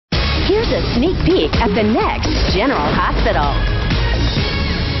Here's a sneak peek at the next General Hospital.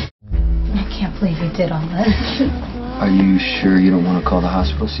 I can't believe you did all this. Are you sure you don't want to call the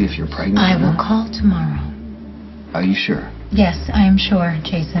hospital, see if you're pregnant? I will call tomorrow. Are you sure? Yes, I am sure,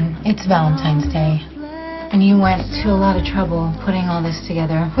 Jason. It's Valentine's Day. And you went to a lot of trouble putting all this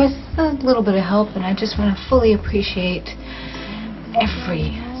together with a little bit of help, and I just want to fully appreciate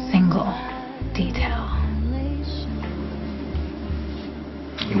every single detail.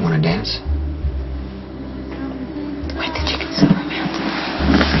 You want to dance? When did you get so romantic?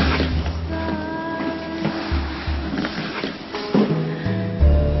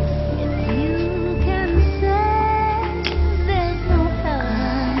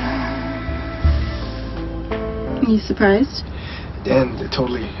 Are you surprised? And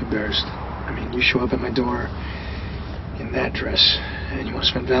totally embarrassed. I mean, you show up at my door in that dress, and you want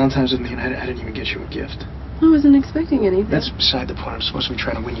to spend Valentine's with me, and I didn't even get you a gift. I wasn't expecting anything. That's beside the point. I'm supposed to be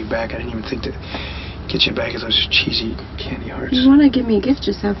trying to win you back. I didn't even think to get you a bag of those cheesy candy hearts. You want to give me a gift,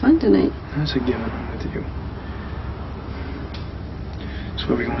 just have fun tonight. That's a given. I'm with you. So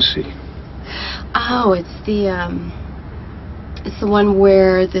what are we going to see? Oh, it's the one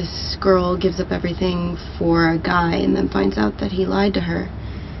where this girl gives up everything for a guy and then finds out that he lied to her,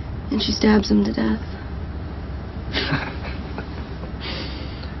 and she stabs him to death.